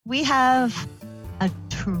We have a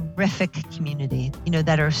terrific community,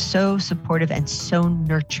 that are so supportive and so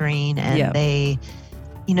nurturing, and they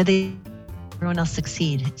everyone else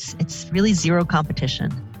succeed. It's really zero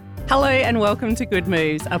competition. Hello and welcome to Good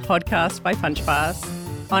Moves, a podcast by Punch Pass.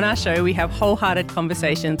 On our show, we have wholehearted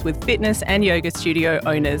conversations with fitness and yoga studio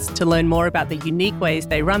owners to learn more about the unique ways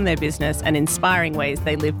they run their business and inspiring ways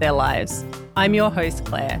they live their lives. I'm your host,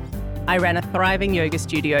 Claire. I ran a thriving yoga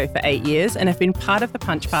studio for 8 years and have been part of the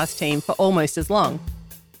Punch Pass team for almost as long.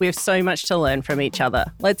 We have so much to learn from each other.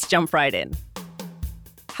 Let's jump right in.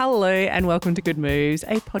 Hello and welcome to Good Moves,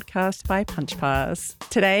 a podcast by Punch Pass.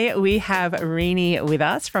 Today we have Rene with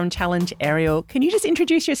us from Challenge Aerial. Can you just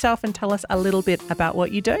introduce yourself and tell us a little bit about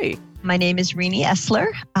what you do? My name is Rene Essler.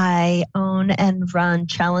 I own and run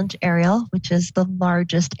Challenge Aerial, which is the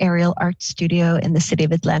largest aerial art studio in the city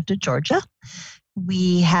of Atlanta, Georgia.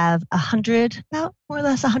 We have about more or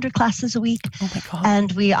less 100 classes a week. Oh my God.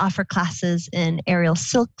 And we offer classes in aerial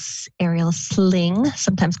silks, aerial sling,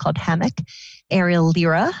 sometimes called hammock, aerial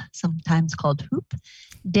lyra, sometimes called hoop,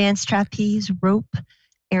 dance trapeze, rope,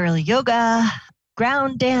 aerial yoga,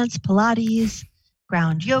 ground dance, Pilates,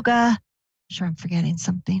 ground yoga. I'm sure I'm forgetting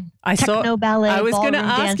something. Techno ballet, I was going to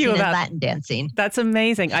ask you about Latin dancing. That's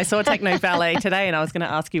amazing. I saw techno ballet today and I was going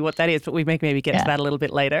to ask you what that is, but we may maybe get to that a little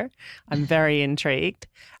bit later. I'm very intrigued.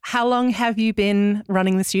 How long have you been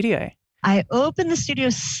running the studio? I opened the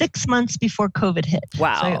studio 6 months before COVID hit.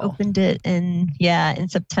 Wow. So I opened it in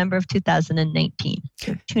September of 2019.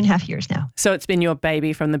 So 2.5 years now. So it's been your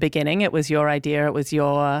baby from the beginning. It was your idea. It was you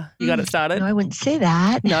got it started? No, I wouldn't say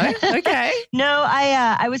that. No? Okay. No,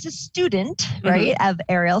 I was a student, right, of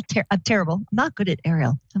aerial. I'm terrible. I'm not good at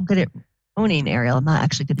aerial. I'm good at owning aerial. I'm not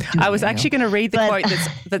actually good at doing I was aerial. actually going to read the quote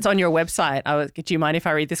that's on your website. Do you mind if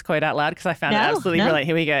I read this quote out loud? Because I found it absolutely brilliant.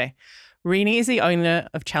 Here we go. Rene is the owner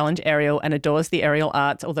of Challenge Aerial and adores the aerial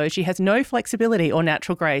arts, although she has no flexibility or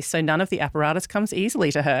natural grace, so none of the apparatus comes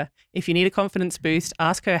easily to her. If you need a confidence boost,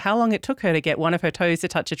 ask her how long it took her to get one of her toes to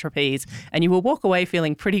touch a trapeze, and you will walk away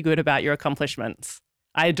feeling pretty good about your accomplishments.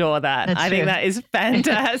 I adore that. That's I think that is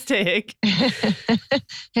fantastic.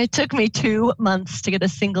 It took me 2 months to get a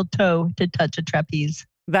single toe to touch a trapeze.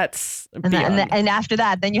 That's and after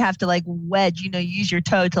that, then you have to wedge, use your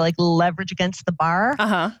toe to leverage against the bar.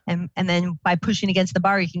 And then by pushing against the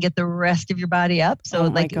bar, you can get the rest of your body up. So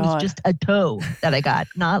it was just a toe that I got,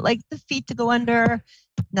 not the feet to go under,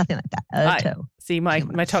 nothing like that. A toe. See, my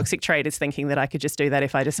toxic trait is thinking that I could just do that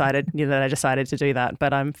if I decided, that I decided to do that.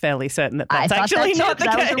 But I'm fairly certain that that's actually not the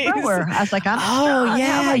case. I was a rower. I was like, I'm strong.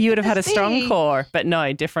 Yeah, you would have had a strong core, but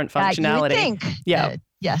no, different functionality. You would think. Yeah.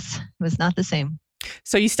 Yes, it was not the same.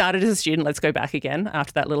 So you started as a student. Let's go back again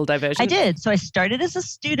after that little diversion. I did. So I started as a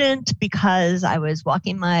student because I was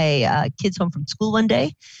walking my kids home from school one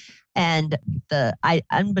day. And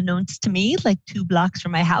unbeknownst to me, 2 blocks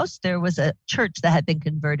from my house, there was a church that had been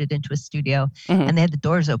converted into a studio, and they had the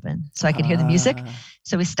doors open so I could hear the music.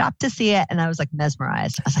 So we stopped to see it, and I was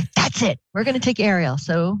mesmerized. I was like, that's it. We're going to take aerial.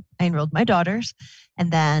 So I enrolled my daughters,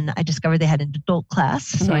 and then I discovered they had an adult class.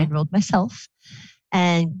 So I enrolled myself.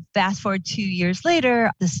 And fast forward 2 years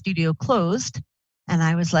later, the studio closed. And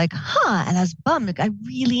I was like, and I was bummed. I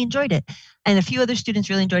really enjoyed it. And a few other students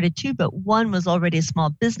really enjoyed it too. But one was already a small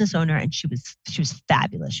business owner, and she was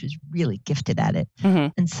fabulous. She was really gifted at it.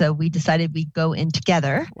 And so we decided we'd go in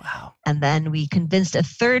together. Wow. And then we convinced a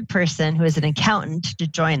third person who is an accountant to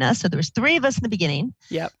join us. So there was 3 of us in the beginning.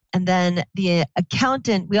 Yep. And then the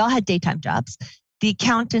accountant, we all had daytime jobs. The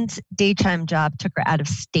accountant's daytime job took her out of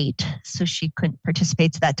state, so she couldn't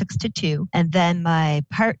participate. So that took us to 2. And then my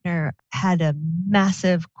partner had a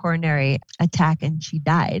massive coronary attack and she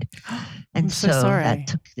died. And I'm so sorry. That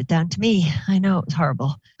took it down to me. I know, it was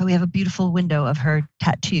horrible. But we have a beautiful window of her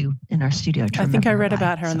tattoo in our studio. I think I read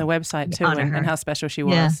about her on the website too, and how special she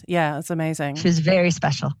was. Yeah, it's amazing. She was very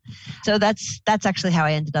special. So that's actually how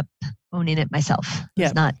I ended up owning it myself. It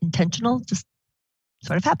was not intentional, just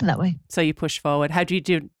sort of happened that way. So you push forward. Had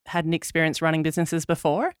an experience running businesses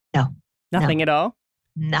before? No. Nothing at all?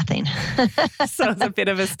 Nothing. So it's a bit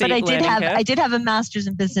of a steep But I did have a master's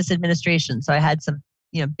in business administration. So I had some,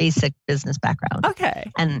 basic business background. Okay.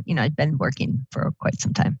 And, I'd been working for quite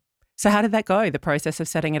some time. So how did that go? The process of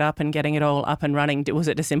setting it up and getting it all up and running? Was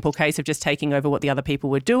it a simple case of just taking over what the other people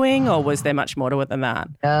were doing, or was there much more to it than that?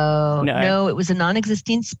 No, it was a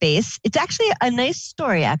non-existing space. It's actually a nice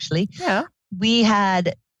story, actually. Yeah. We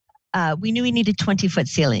knew we needed 20-foot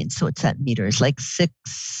ceilings. So it's at meters,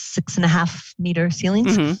 6.5 meter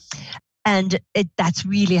ceilings. And that's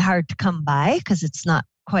really hard to come by because it's not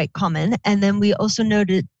quite common. And then we also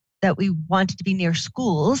noted that we wanted to be near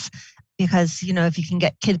schools because, if you can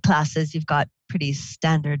get kid classes, you've got pretty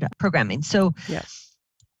standard programming. So yeah.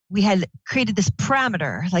 we had created this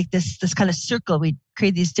parameter, like this kind of circle. We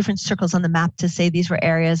created these different circles on the map to say these were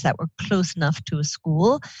areas that were close enough to a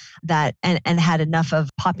school that and had enough of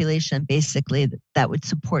population basically that would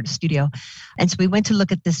support a studio. And so we went to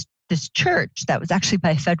look at this church that was actually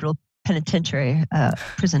by a federal penitentiary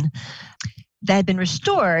prison that had been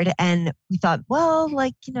restored. And we thought, well,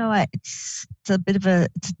 like, it's a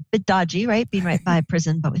bit dodgy, right? Being right by a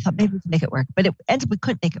prison, but we thought maybe we could make it work. But it ended up we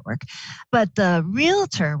couldn't make it work. But the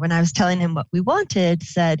realtor, when I was telling him what we wanted,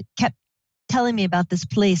 kept telling me about this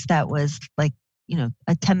place that was like, a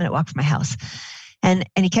 10-minute walk from my house. And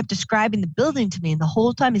he kept describing the building to me. And the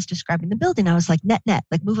whole time he's describing the building, I was like, net,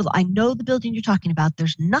 like move along. I know the building you're talking about.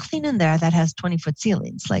 There's nothing in there that has 20-foot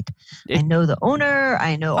ceilings. Like I know the owner.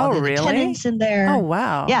 I know all the tenants in there. Oh,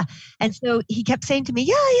 wow. Yeah. And so he kept saying to me,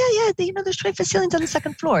 yeah. There's 20-foot ceilings on the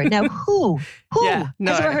second floor. Now who has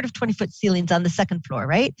ever heard of 20-foot ceilings on the second floor,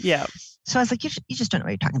 right? Yeah. So I was like, you just don't know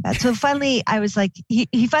what you're talking about. So finally I was like,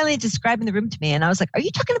 he finally describing the room to me. And I was like, are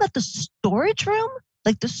you talking about the storage room?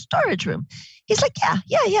 Like the storage room. He's like,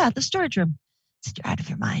 yeah, the storage room. I said, you're out of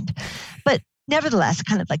your mind. But nevertheless, it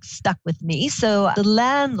kind of like stuck with me. So the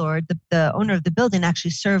landlord, the owner of the building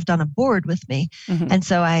actually served on a board with me. Mm-hmm. And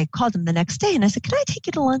so I called him the next day and I said, can I take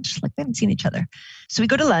you to lunch? Like we haven't seen each other. So we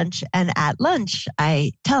go to lunch, and at lunch,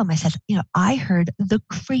 I tell him, I said, I heard the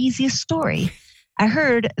craziest story. I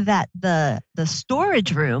heard that the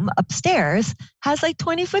storage room upstairs has like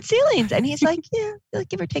 20-foot ceilings. And he's like, yeah,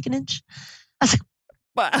 give or take an inch. I was like,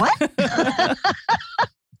 what?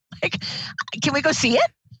 Like, can we go see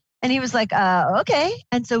it? And he was like, okay.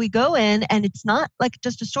 And so we go in, and it's not like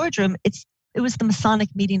just a storage room. It was the Masonic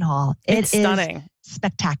meeting hall. It's stunning.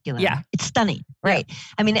 Spectacular. Yeah. It's stunning. Right. Yeah.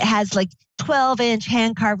 I mean, it has like 12-inch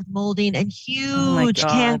hand-carved molding and huge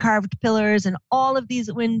hand-carved pillars and all of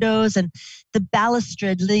these windows, and the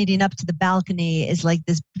balustrade leading up to the balcony is like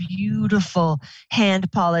this beautiful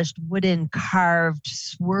hand-polished wooden carved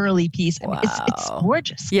swirly piece. I mean, it's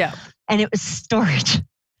gorgeous. Yeah. And it was storage.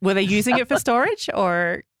 Were they using it for storage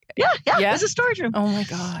or? Yeah. It was a storage room. Oh my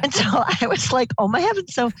God. And so I was like, oh my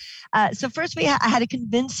heavens. So first I had to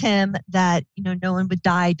convince him that, no one would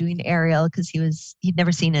die doing aerial because he'd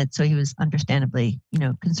never seen it. So he was understandably,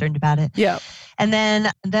 concerned about it. Yeah. And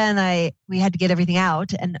then we had to get everything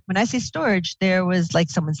out. And when I say storage, there was like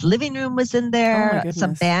someone's living room was in there. Oh,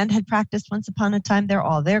 some band had practiced once upon a time there.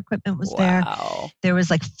 All their equipment was there. There was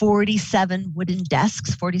like 47 wooden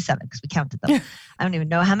desks, 47 because we counted them. I don't even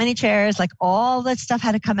know how many chairs, like all that stuff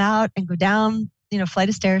had to come out and go down, flight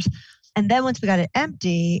of stairs. And then once we got it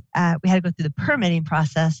empty, we had to go through the permitting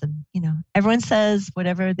process. And, everyone says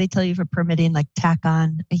whatever they tell you for permitting, like tack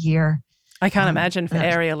on a year. I can't imagine for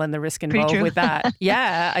aerial and the risk involved with that.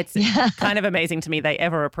 Yeah, it's kind of amazing to me they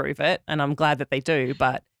ever approve it, and I'm glad that they do.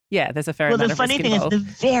 But yeah, there's a fair amount of risk involved. Well, the funny thing is,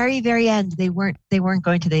 the very, very end, they weren't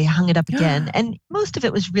going to. They hung it up again, and most of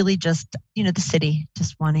it was really just the city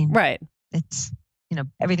just wanting it's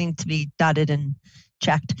everything to be dotted and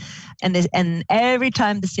checked, and every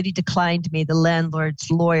time the city declined me, the landlord's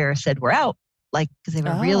lawyer said we're out. Like, because they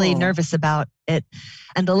were really nervous about it.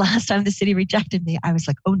 And the last time the city rejected me, I was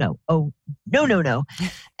like, oh no.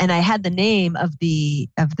 And I had the name of the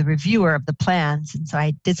reviewer of the plans. And so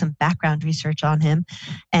I did some background research on him.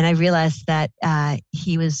 And I realized that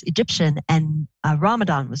he was Egyptian, and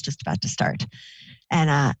Ramadan was just about to start. And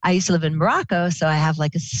I used to live in Morocco, so I have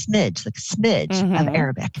like a smidge of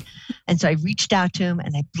Arabic. And so I reached out to him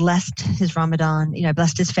and I blessed his Ramadan. I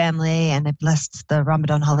blessed his family and I blessed the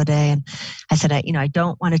Ramadan holiday. And I said, I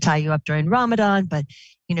don't want to tie you up during Ramadan, but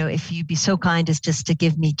if you'd be so kind as just to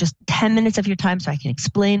give me just 10 minutes of your time so I can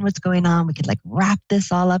explain what's going on. We could like wrap this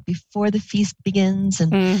all up before the feast begins.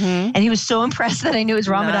 And he was so impressed that I knew it was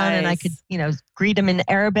Ramadan and I could, greet him in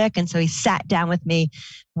Arabic. And so he sat down with me,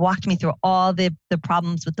 walked me through all the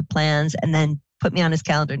problems with the plans, and then put me on his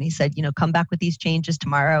calendar. And he said, come back with these changes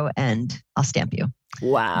tomorrow and I'll stamp you.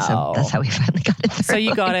 Wow. So that's how we finally got it through. So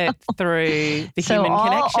you got it through the human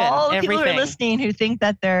connection. All the people who are listening who think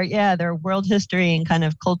that their world history and kind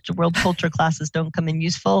of world culture classes don't come in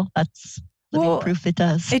useful, that's living proof it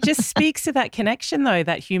does. It just speaks to that connection, though,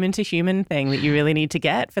 that human to human thing that you really need to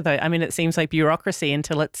get for those. I mean, it seems like bureaucracy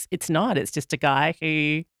until it's not. It's just a guy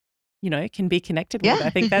who can be connected with. I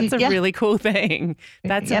think that's a really cool thing.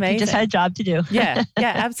 That's amazing. You just had a job to do. Yeah,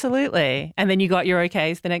 absolutely. And then you got your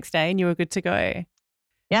okays the next day and you were good to go.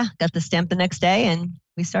 Yeah, got the stamp the next day and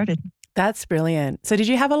we started. That's brilliant. So did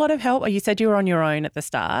you have a lot of help? Or you said you were on your own at the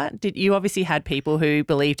start. You obviously had people who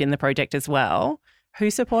believed in the project as well. Who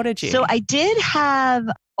supported you? So I did have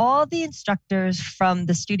all the instructors from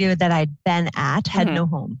the studio that I'd been at had no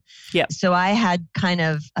home. Yep. So I had kind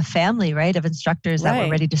of a family, right, of instructors that were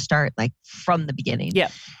ready to start like from the beginning.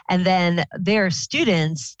 Yep. And then their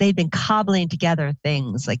students, they'd been cobbling together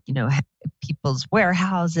things like, people's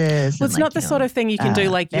warehouses. Well, it's not the sort of thing you can do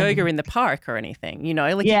like yoga in the park or anything,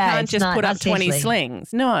 like you can't just put up 20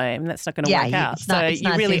 slings. No, I mean, that's not going to work out. So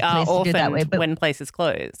you really are orphaned when places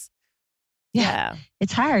close. Yeah.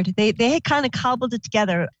 It's hard. They had kind of cobbled it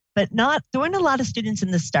together, but there weren't a lot of students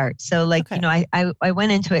in the start. So like, I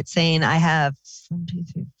went into it saying I have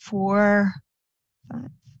 4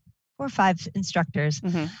 or 5 instructors.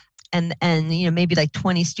 And maybe like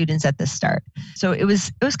 20 students at the start. So it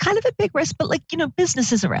was kind of a big risk, but like,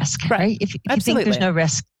 business is a risk, right? If you think there's no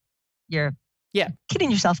risk, you're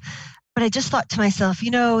kidding yourself. But I just thought to myself,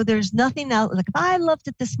 there's nothing else. Like if I loved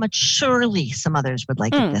it this much, surely some others would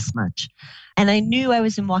like it this much. And I knew I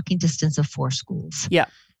was in walking distance of 4 schools. Yeah.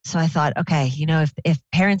 So I thought, okay, if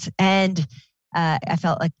parents I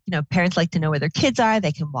felt like, parents like to know where their kids are.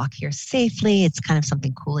 They can walk here safely. It's kind of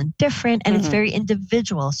something cool and different. And it's very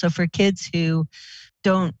individual. So for kids who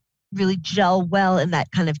don't really gel well in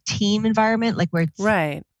that kind of team environment, like where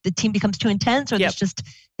the team becomes too intense or there's just,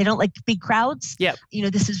 they don't like big crowds. Yep.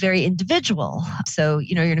 This is very individual. So,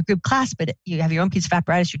 you're in a group class, but you have your own piece of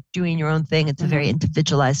apparatus. You're doing your own thing. It's a very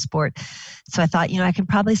individualized sport. So I thought, I can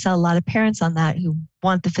probably sell a lot of parents on that who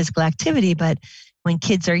want the physical activity, but when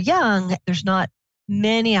kids are young, there's not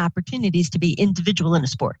many opportunities to be individual in a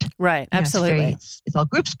sport. Right. Absolutely. It's all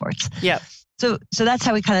group sports. Yeah. So that's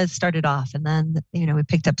how we kind of started off. And then, we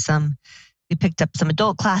picked up some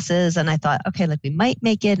adult classes and I thought, okay, like we might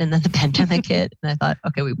make it. And then the pandemic hit and I thought,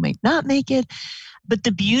 okay, we might not make it. But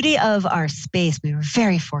the beauty of our space, we were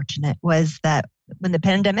very fortunate, was that when the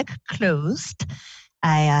pandemic closed,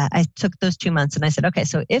 I took those 2 months and I said, okay,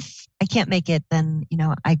 so if I can't make it, then,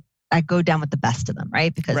 I go down with the best of them,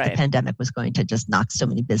 right? Because the pandemic was going to just knock so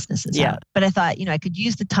many businesses out. But I thought, I could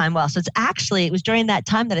use the time well. So it was during that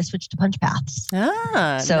time that I switched to punch paths.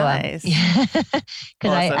 So, nice.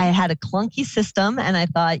 Because I had a clunky system and I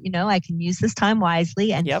thought, I can use this time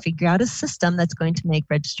wisely and figure out a system that's going to make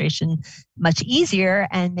registration much easier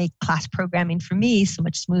and make class programming for me so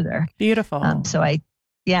much smoother. Beautiful. So I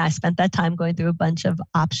spent that time going through a bunch of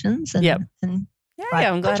options and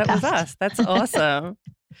I'm glad it was us. That's awesome.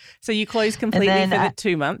 So you closed completely for the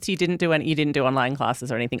 2 months. You didn't do online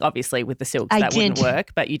classes or anything. Obviously, with the silks that wouldn't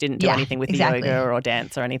work. But you didn't do anything with the yoga or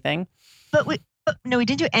dance or anything. No, we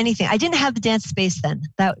didn't do anything. I didn't have the dance space then.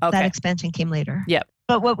 That expansion came later. Yep.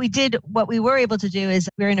 But what we were able to do is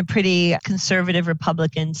we're in a pretty conservative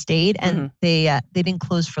Republican state, and they didn't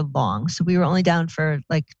close for long. So we were only down for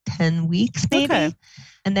like 10 weeks, maybe. Okay.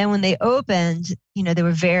 And then when they opened, they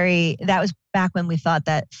were that was back when we thought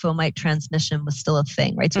that fomite transmission was still a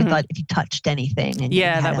thing, right? So we thought if you touched anything and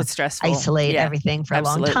that was stressful. Isolate everything for a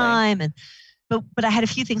long time. But I had a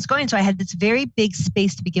few things going. So I had this very big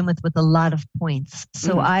space to begin with a lot of points.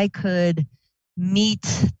 So I could meet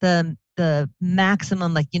the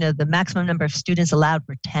maximum, the maximum number of students allowed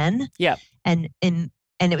were 10. Yeah. And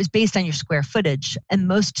it was based on your square footage. And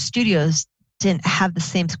most studios didn't have the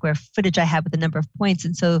same square footage I had with the number of points.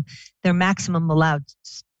 And so their maximum allowed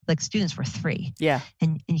students were 3. Yeah.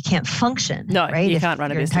 And you can't function. No, right? You can't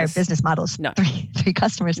run a business. Your entire business model is three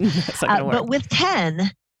customers. That's not gonna work. But with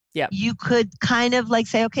 10, you could kind of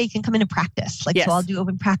say, okay, you can come in and practice. So I'll do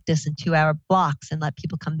open practice in 2-hour blocks and let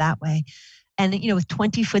people come that way. And, with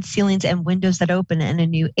 20-foot ceilings and windows that open and a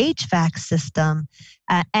new HVAC system,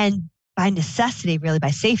 and by necessity, really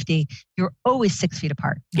by safety, you're always 6 feet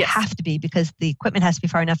apart. You have to be, because the equipment has to be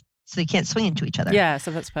far enough so you can't swing into each other. Yeah,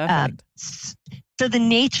 so that's perfect. So the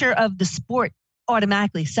nature of the sport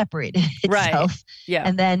automatically separated itself. Right. Yeah.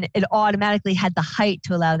 And then it automatically had the height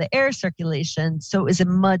to allow the air circulation. So it was a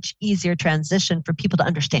much easier transition for people to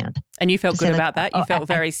understand. And you felt good about that? You felt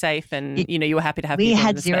very safe and, you were happy to have people in the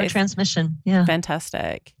space? We had zero transmission. Yeah.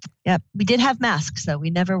 Fantastic. Yep. We did have masks, though.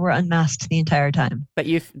 We never were unmasked the entire time. But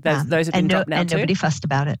those have been dropped now too? And nobody fussed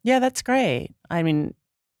about it. Yeah, that's great. I mean,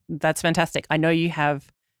 that's fantastic. I know you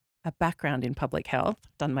have a background in public health,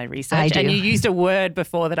 done my research. I do. And you used a word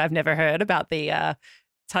before that I've never heard about, the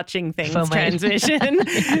touching things transmission.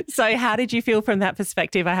 So how did you feel from that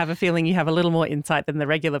perspective? I have a feeling you have a little more insight than the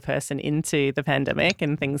regular person into the pandemic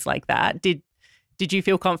and things like that. Did you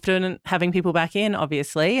feel confident having people back in,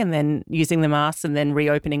 obviously, and then using the masks and then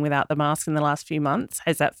reopening without the masks in the last few months?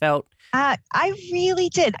 Has that felt? I really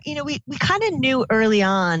did. We kind of knew early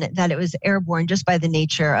on that it was airborne just by the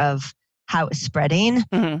nature of how it was spreading.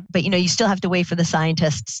 But, you still have to wait for the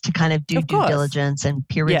scientists to kind of do due diligence and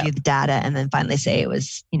peer review the data and then finally say it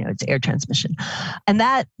was, it's air transmission. And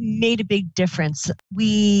that made a big difference.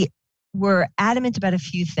 We were adamant about a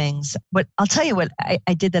few things. I'll tell you what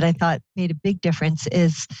I did that I thought made a big difference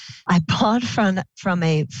is I bought from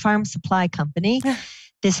a farm supply company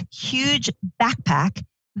this huge backpack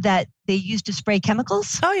that they used to spray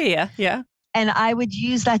chemicals. Oh, yeah. And I would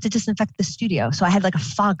use that to disinfect the studio. So I had like a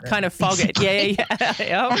fogger. Kind of fog it. Yeah.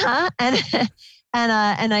 And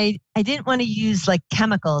I didn't want to use like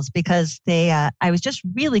chemicals because I was just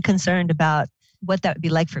really concerned about what that would be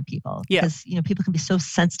like for people. Yeah. Because, people can be so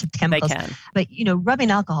sensitive to chemicals. They can. But,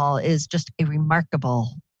 rubbing alcohol is just a remarkable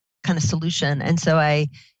kind of solution. And so I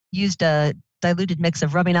used a diluted mix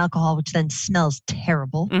of rubbing alcohol, which then smells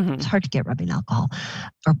terrible. It's hard to get rubbing alcohol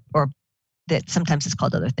or that sometimes it's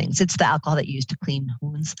called other things. It's the alcohol that you use to clean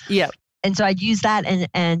wounds. Yeah. And so I'd use that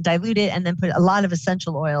and dilute it and then put a lot of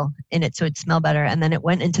essential oil in it so it'd smell better. And then it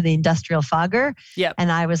went into the industrial fogger. Yeah.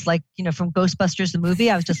 And I was like, from Ghostbusters, the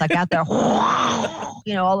movie, I was just like out there,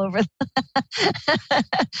 all over.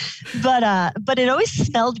 But it always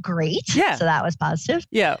smelled great. Yeah. So that was positive.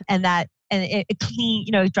 Yeah. And it clean,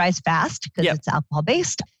 it dries fast because it's alcohol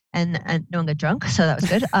based. And no one got drunk, so that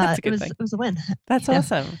was good. It was a win. That's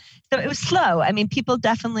awesome. So it was slow. I mean,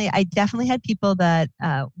 I definitely had people that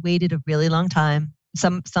waited a really long time.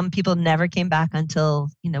 Some people never came back until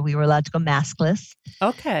we were allowed to go maskless.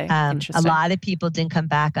 Okay, interesting. A lot of people didn't come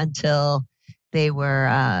back until they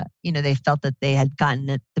were, they felt that they had gotten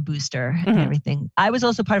the booster and everything. I was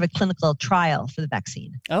also part of a clinical trial for the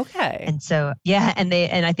vaccine. Okay. And so,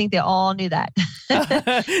 and I think they all knew that.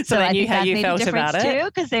 So they knew how you felt about it too,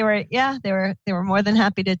 because they were more than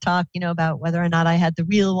happy to talk, about whether or not I had the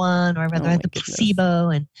real one or whether I had the placebo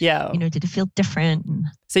and, did it feel different? And,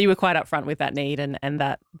 so you were quite upfront with that need and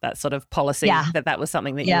that sort of policy that was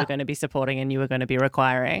something that you were going to be supporting and you were going to be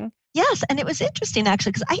requiring. Yes, and it was interesting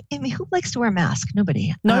actually because I mean, who likes to wear a mask?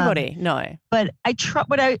 Nobody. No. But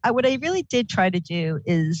what I really did try to do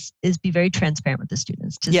is be very transparent with the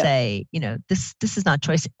students to say, this is not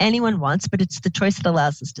choice anyone wants, but it's the choice that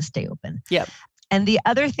allows us to stay open. Yep. And the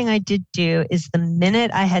other thing I did do is the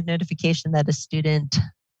minute I had notification that a student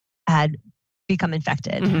had become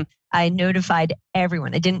infected, I notified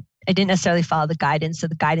everyone. I didn't necessarily follow the guidance. So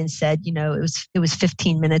the guidance said, it was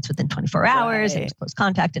 15 minutes within 24 hours. It was close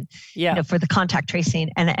contact and, for the contact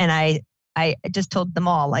tracing. And I just told them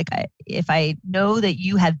all, like, if I know that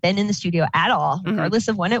you have been in the studio at all, regardless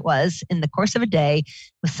of when it was, in the course of a day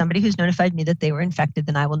with somebody who's notified me that they were infected,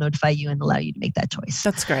 then I will notify you and allow you to make that choice.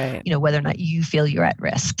 That's great. Whether or not you feel you're at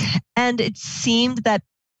risk. And it seemed that,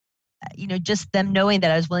 just them knowing that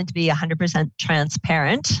I was willing to be 100%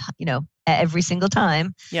 transparent, every single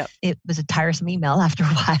time. Yep. It was a tiresome email after a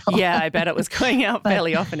while. Yeah, I bet it was going out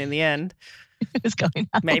fairly often in the end. It was going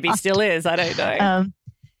out. Maybe it still is. I don't know.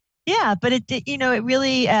 But it did, it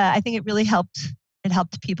really, I think it really helped. It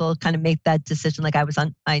helped people kind of make that decision. Like I was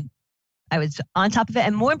on top of it.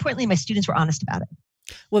 And more importantly, my students were honest about it.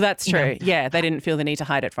 Well, that's true. Yeah. They didn't feel the need to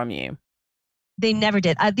hide it from you. They never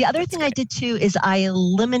did. The other thing I did too is I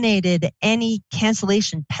eliminated any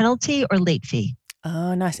cancellation penalty or late fee.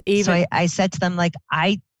 Oh, nice. So I said to them, like,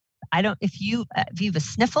 I don't, if you have a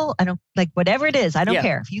sniffle, I don't, like, whatever it is, I don't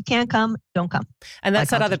care. If you can't come, don't come. And that's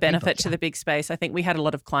that other benefit to the big space. I think we had a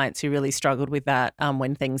lot of clients who really struggled with that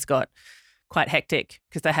when things got quite hectic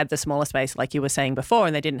because they had the smaller space, like you were saying before,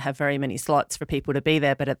 and they didn't have very many slots for people to be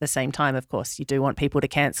there. But at the same time, of course, you do want people to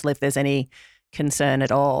cancel if there's any concern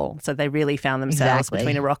at all. So they really found themselves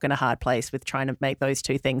between a rock and a hard place with trying to make those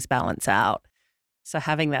two things balance out. So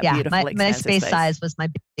having that beautiful my space size was my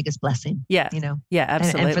biggest blessing. Yeah. Yeah,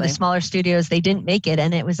 absolutely. And for the smaller studios, they didn't make it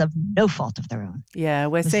and it was of no fault of their own. Yeah,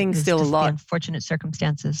 we're seeing still a lot. Unfortunate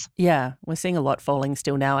circumstances. Yeah, we're seeing a lot falling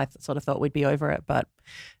still now. I sort of thought we'd be over it, but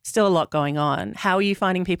still a lot going on. How are you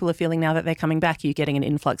finding people are feeling now that they're coming back? Are you getting an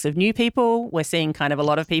influx of new people? We're seeing kind of a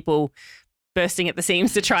lot of people bursting at the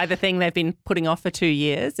seams to try the thing they've been putting off for 2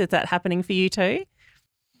 years. Is that happening for you too?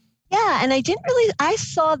 Yeah, and I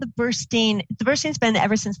saw the bursting's been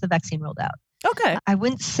ever since the vaccine rolled out. Okay. I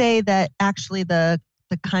wouldn't say that actually the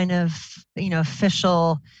kind of,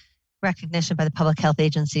 official recognition by the public health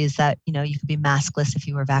agencies that, you could be maskless if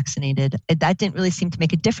you were vaccinated. That didn't really seem to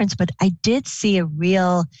make a difference, but I did see a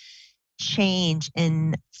real change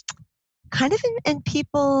in kind of in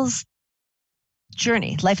people's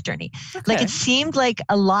life journey. Okay. Like it seemed like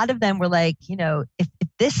a lot of them were like, if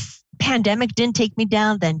this pandemic didn't take me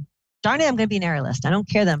down, then darn it, I'm going to be an airlist. I don't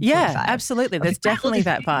care that I'm 45. Absolutely. There's definitely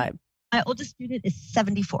that vibe. My oldest student is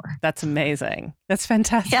 74. That's amazing. That's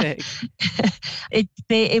fantastic. Yeah.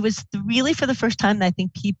 It was really for the first time that I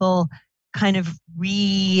think people kind of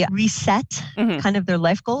reset kind of their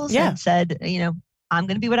life goals and said, I'm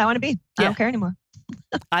going to be what I want to be. I don't care anymore.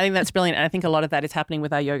 I think that's brilliant. And I think a lot of that is happening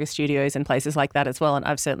with our yoga studios and places like that as well. And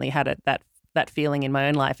I've certainly had that feeling in my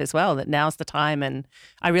own life as well, that now's the time. And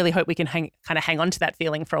I really hope we can hang on to that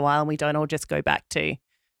feeling for a while and we don't all just go back to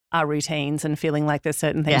our routines and feeling like there's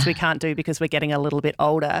certain things we can't do because we're getting a little bit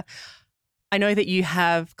older. I know that you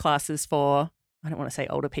have classes for, I don't want to say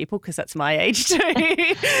older people because that's my age too.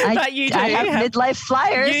 But you do. I have midlife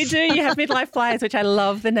flyers. You do. You have midlife flyers, which I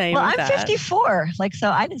love the name of that. Well, I'm 54. So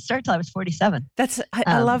I didn't start till I was 47.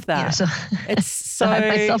 I love that. It's so. I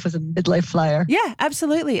myself was a midlife flyer. Yeah,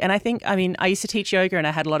 absolutely. And I used to teach yoga and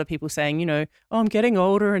I had a lot of people saying, I'm getting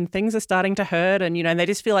older and things are starting to hurt. And, and they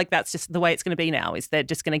just feel like that's just the way it's going to be now, is they're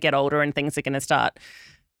just going to get older and things are going to start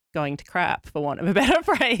going to crap, for want of a better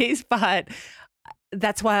phrase. But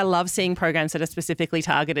that's why I love seeing programs that are specifically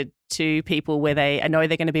targeted to people where I know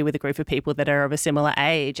they're going to be with a group of people that are of a similar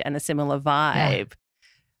age and a similar vibe. Yeah.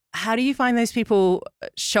 How do you find those people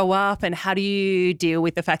show up and how do you deal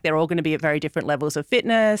with the fact they're all going to be at very different levels of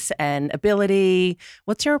fitness and ability?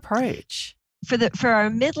 What's your approach? For our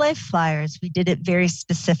midlife flyers, we did it very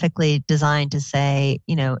specifically designed to say,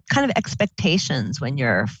 kind of expectations when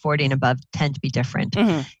you're 40 and above tend to be different.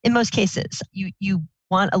 Mm-hmm. In most cases, you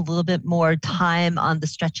want a little bit more time on the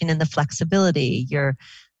stretching and the flexibility. You're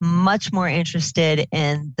much more interested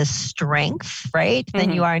in the strength, right? Mm-hmm.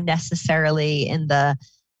 Than you are necessarily in the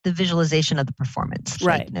visualization of the performance.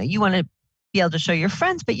 Right. Like, you want to be able to show your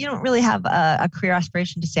friends, but you don't really have a career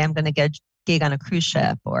aspiration to say, I'm going to get a gig on a cruise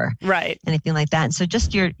ship or anything like that. And so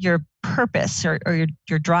just your purpose or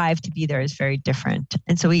your drive to be there is very different.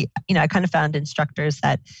 And so I kind of found instructors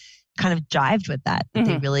that kind of jived with that. Mm-hmm.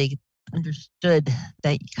 They really understood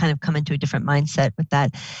that you kind of come into a different mindset with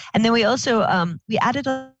that. And then we also, we added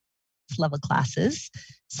level classes.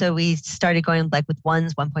 So we started going like with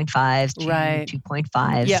 1s, 1.5s,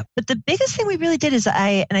 2.5s. Yep. But the biggest thing we really did is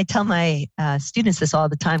I tell my students this all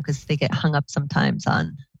the time because they get hung up sometimes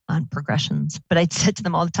on progressions. But I said to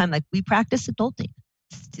them all the time, like, we practice adulting.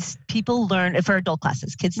 People learn for adult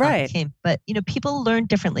classes, kids came, but people learn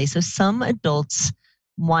differently. So some adults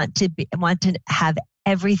want to have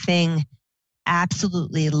everything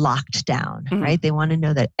absolutely locked down, mm-hmm. right? They want to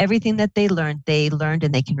know that everything that they learned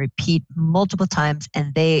and they can repeat multiple times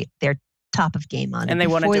and they're top of game on it. And they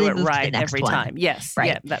want to do it right every time. Yes. Right.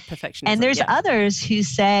 Yeah, that perfectionism. And there's others who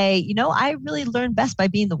say, I really learn best by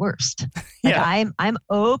being the worst. Like I'm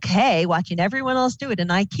okay watching everyone else do it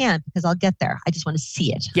and I can't because I'll get there. I just want to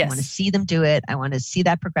see it. Yes. I want to see them do it. I want to see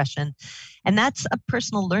that progression. And that's a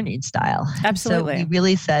personal learning style. Absolutely. So we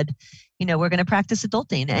really said, we're going to practice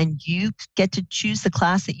adulting and you get to choose the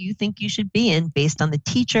class that you think you should be in based on the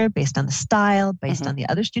teacher, based on the style, based mm-hmm. on the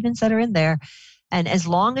other students that are in there. And as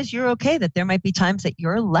long as you're okay that there might be times that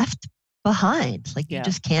you're left behind, like you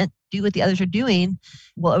just can't do what the others are doing,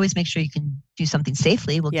 we'll always make sure you can do something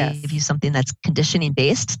safely. We'll give you something that's conditioning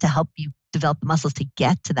based to help you develop the muscles to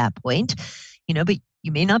get to that point, but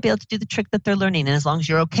you may not be able to do the trick that they're learning. And as long as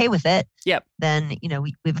you're okay with it, then,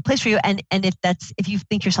 we have a place for you. And if you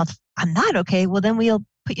think yourself, I'm not okay, well, then we'll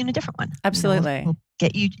put you in a different one. Absolutely. We'll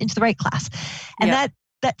get you into the right class. And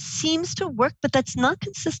that seems to work, but that's not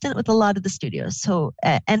consistent with a lot of the studios. So,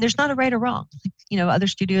 and there's not a right or wrong. Other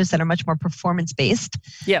studios that are much more performance-based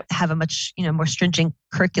have a much, more stringent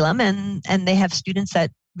curriculum and they have students that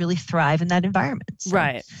really thrive in that environment. So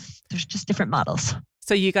right. There's just different models.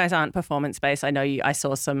 So you guys aren't performance-based. I know I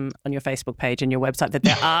saw some on your Facebook page and your website that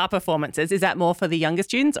there are performances. Is that more for the younger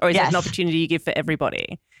students or is it an opportunity you give for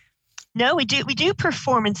everybody? No, we do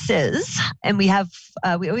performances and we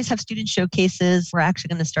always have student showcases. We're actually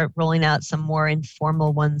going to start rolling out some more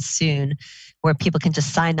informal ones soon where people can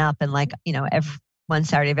just sign up and every one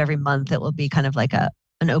Saturday of every month, it will be kind of like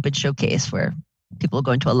an open showcase where people will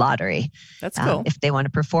go into a lottery. That's cool. If they want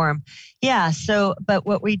to perform. Yeah. So, but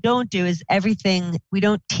what we don't do is we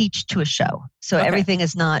don't teach to a show. So everything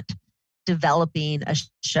is not developing a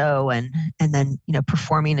show and then,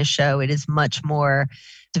 performing a show. It is much more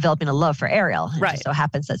developing a love for aerial. It just so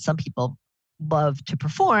happens that some people love to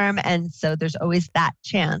perform. And so there's always that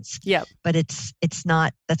chance. Yeah. But that's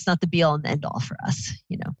not the be all and end all for us,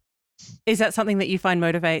 Is that something that you find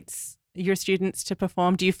motivates your students to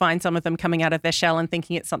perform? Do you find some of them coming out of their shell and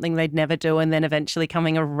thinking it's something they'd never do and then eventually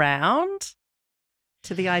coming around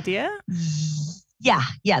to the idea? Yeah.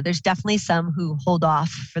 There's definitely some who hold off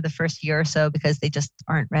for the first year or so because they just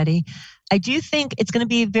aren't ready. I do think it's going to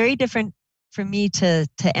be very different for me to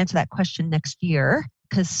answer that question next year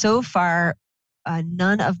because so far,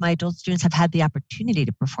 none of my adult students have had the opportunity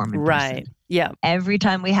to perform in person. Right. Yeah. Every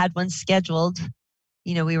time we had one scheduled,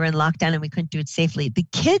 we were in lockdown and we couldn't do it safely. The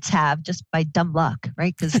kids have just by dumb luck,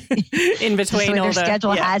 right? Because in between their all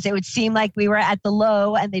schedule has, it would seem like we were at the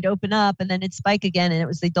low and they'd open up and then it'd spike again and it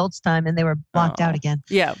was the adults' time and they were blocked out again.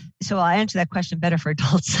 Yeah. So I'll answer that question better for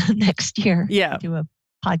adults next year. Yeah. Do a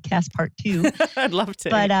podcast part 2. I'd love to.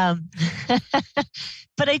 But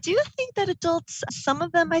but I do think that adults, some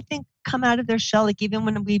of them, I think, come out of their shell. Like even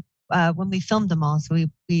when we filmed them all, so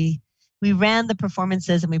we ran the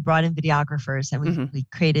performances and we brought in videographers and we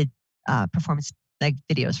created performance like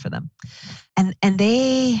videos for them, and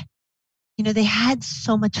they, they had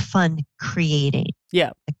so much fun creating.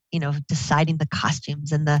 Yeah. Deciding the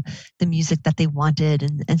costumes and the music that they wanted.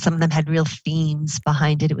 And some of them had real themes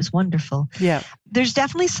behind it. It was wonderful. Yeah. There's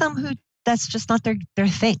definitely some who that's just not their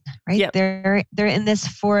thing, right? Yep. They're in this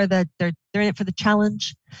they're in it for the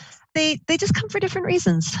challenge. They just come for different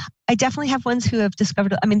reasons. I definitely have ones who have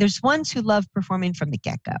discovered, there's ones who love performing from the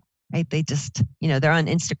get-go, right? They just, they're on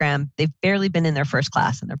Instagram. They've barely been in their first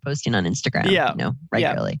class and they're posting on Instagram,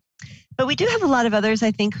 regularly. Yeah. But we do have a lot of others,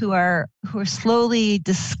 I think, who are slowly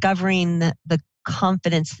discovering the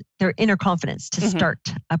confidence, their inner confidence to start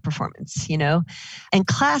a performance, and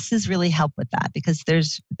classes really help with that because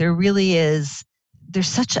there's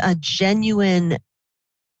such a genuine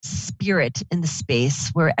spirit in the space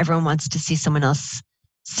where everyone wants to see someone else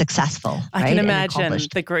successful. I can imagine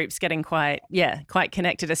the groups getting quite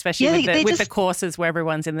connected, especially with the courses where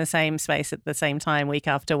everyone's in the same space at the same time week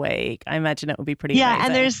after week. I imagine it would be pretty amazing.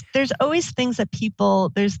 And there's always things that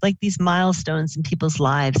there's like these milestones in people's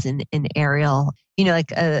lives in aerial,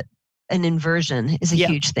 like an inversion is a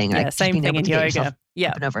huge thing. Yeah, like same thing in yoga.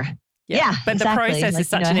 Yeah. And over. Yeah, but exactly. the process is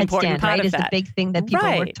such an important part of is that. the big thing that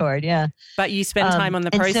people work toward. Yeah. But you spend time on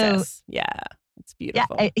the process. It's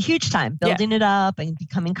beautiful. Yeah, a huge time building it up and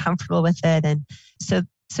becoming comfortable with it. And so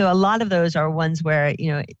a lot of those are ones where,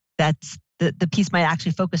 that's the piece might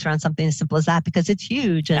actually focus around something as simple as that because it's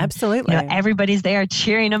huge. And, absolutely. Everybody's there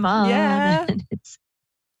cheering them on. Yeah. And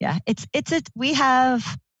we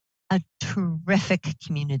have a terrific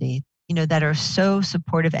community, that are so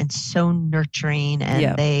supportive and so nurturing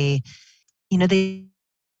and they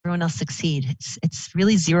everyone else succeed. It's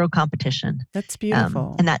really zero competition. That's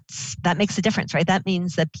beautiful. And that makes a difference, right? That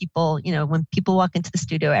means that people, when people walk into the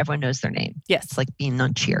studio, everyone knows their name. Yes. It's like being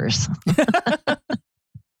on Cheers.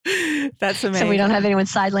 That's amazing. So we don't have anyone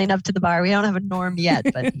sidling up to the bar. We don't have a norm yet,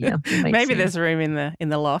 but maybe there's room in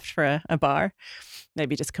the loft for a bar.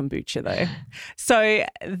 Maybe just kombucha though. So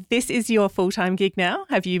this is your full-time gig now?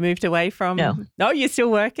 Have you moved away from? No, you're still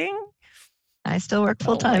working? I still work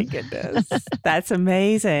full time. Oh my goodness. That's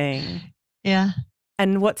amazing. Yeah.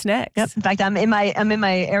 And what's next? Yep. In fact, I'm in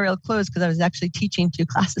my aerial clothes because I was actually teaching 2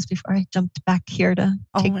 classes before I jumped back here to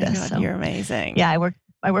take this. Oh my God, you're amazing. Yeah, I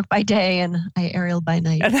work by day and I aerial by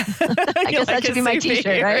night. I guess that should be my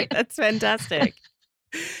t-shirt, right? That's fantastic.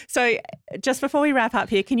 So just before we wrap up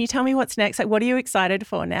here, can you tell me what's next? Like, what are you excited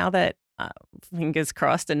for now that, fingers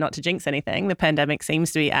crossed and not to jinx anything, the pandemic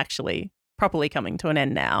seems to be actually properly coming to an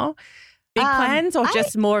end now? Big plans or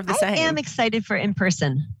just more of the same? I am excited for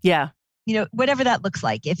in-person. Yeah. Whatever that looks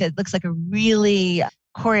like. If it looks like a really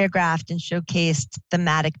choreographed and showcased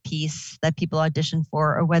thematic piece that people audition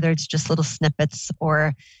for, or whether it's just little snippets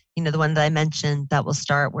or, the one that I mentioned that will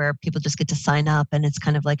start where people just get to sign up and it's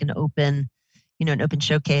kind of like an open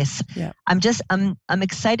showcase. Yeah. I'm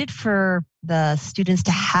excited for the students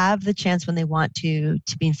to have the chance when they want to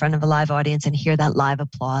be in front of a live audience and hear that live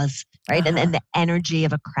applause, right? And the energy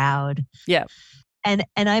of a crowd. Yeah. And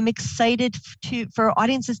I'm excited for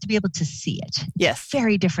audiences to be able to see it. Yes. It's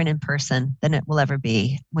very different in person than it will ever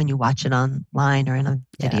be when you watch it online or in a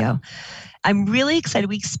video. Yeah. I'm really excited.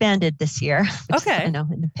 We expanded this year. Okay. In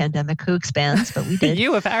the pandemic, who expands? But we did.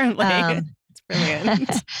 You apparently. Brilliant.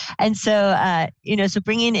 And so, so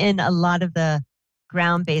bringing in a lot of the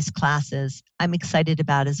ground-based classes, I'm excited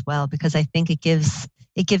about as well, because I think it gives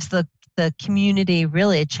the community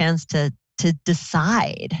really a chance to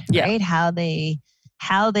decide, right, how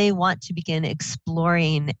they want to begin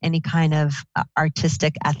exploring any kind of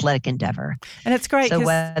artistic athletic endeavor. And it's great. So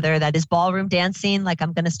whether that is ballroom dancing, like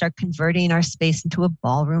I'm going to start converting our space into a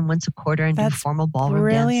ballroom once a quarter and do formal ballroom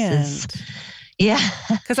dances. Yeah.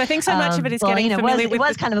 Because I think so much of it is getting familiar with... It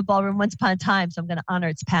was kind of a ballroom once upon a time, so I'm going to honor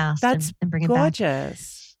its past and bring it back. That's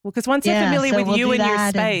gorgeous. Well, because once they're familiar with you and your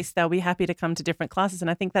space, they'll be happy to come to different classes. And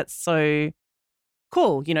I think that's so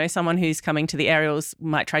cool. Someone who's coming to the aerials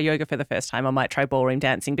might try yoga for the first time or might try ballroom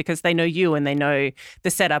dancing because they know you and they know the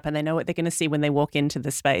setup and they know what they're going to see when they walk into the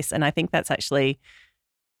space. And I think that's actually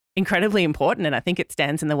incredibly important. And I think it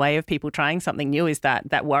stands in the way of people trying something new, is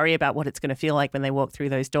that worry about what it's going to feel like when they walk through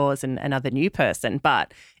those doors and another new person.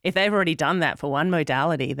 But if they've already done that for one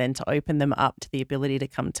modality, then to open them up to the ability to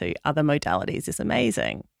come to other modalities is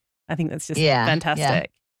amazing. I think that's just fantastic. Yeah.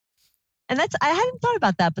 And I hadn't thought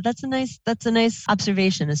about that, but that's a nice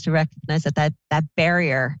observation, is to recognize that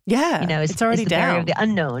barrier, it's already is the down. barrier of the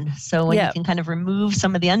unknown. So when you can kind of remove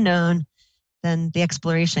some of the unknown, then the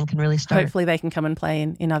exploration can really start. Hopefully they can come and play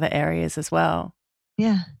in other areas as well.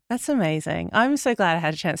 Yeah. That's amazing. I'm so glad I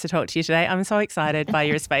had a chance to talk to you today. I'm so excited by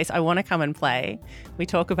your space. I want to come and play. We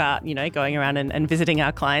talk about, going around and visiting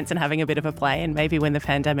our clients and having a bit of a play. And maybe when the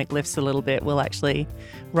pandemic lifts a little bit, we'll actually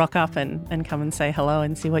rock up and come and say hello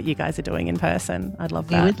and see what you guys are doing in person. I'd love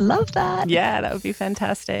that. We would love that. Yeah, that would be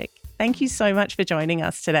fantastic. Thank you so much for joining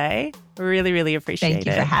us today. Really, really appreciate it. Thank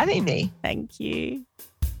you for having me. Thank you.